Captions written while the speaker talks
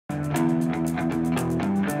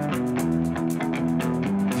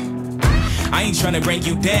I ain't tryna bring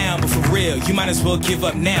you down, but for real, you might as well give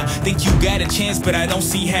up now. Think you got a chance, but I don't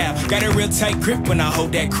see how. Got a real tight grip when I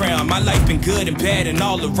hold that crown. My life been good and bad and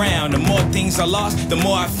all around. The more things I lost, the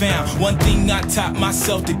more I found. One thing I taught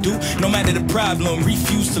myself to do, no matter the problem,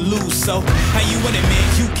 refuse to lose. So, how you want it,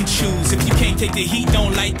 man? You can choose. If you can't take the heat,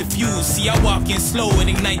 don't light the fuse. See, I walk in slow and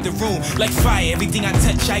ignite the room. Like fire, everything I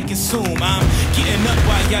touch, I consume. I'm getting up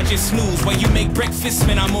while y'all just snooze. While you make breakfast,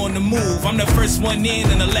 man, I'm on the move. I'm the first one in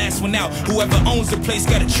and the last one out. Whoever owns the place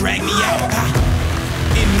gotta drag me out.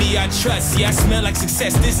 In me I trust, yeah, I smell like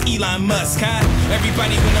success, this Elon Musk, huh?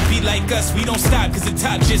 Everybody wanna be like us, we don't stop, cause the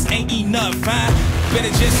top just ain't enough, huh? Better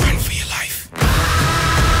just run for your life.